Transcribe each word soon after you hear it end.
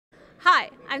Hi,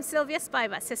 I'm Silvia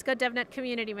Spiva, Cisco DevNet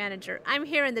Community Manager. I'm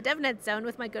here in the DevNet zone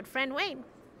with my good friend Wayne.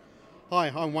 Hi,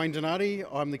 I'm Wayne Nardi.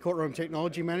 I'm the Courtroom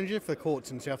Technology Manager for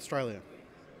courts in South Australia.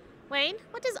 Wayne,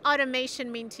 what does automation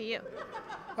mean to you?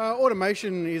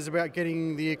 Automation is about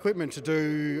getting the equipment to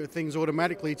do things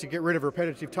automatically to get rid of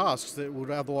repetitive tasks that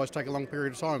would otherwise take a long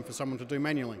period of time for someone to do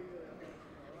manually.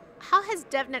 How has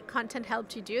DevNet content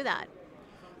helped you do that?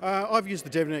 I've used the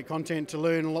DevNet content to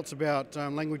learn lots about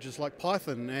languages like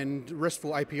Python and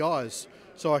RESTful APIs,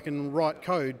 so I can write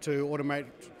code to automate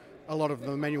a lot of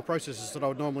the manual processes that I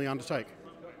would normally undertake.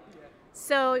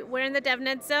 So we're in the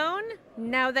DevNet zone.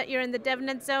 Now that you're in the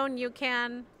DevNet zone,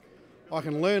 I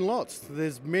can learn lots.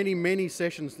 There's many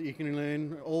sessions that you can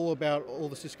learn all about all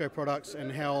the Cisco products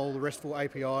and how the RESTful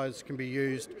APIs can be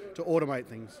used to automate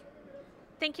things.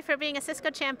 Thank you for being a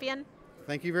Cisco champion.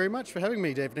 Thank you very much for having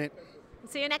me, DevNet.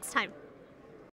 See you next time.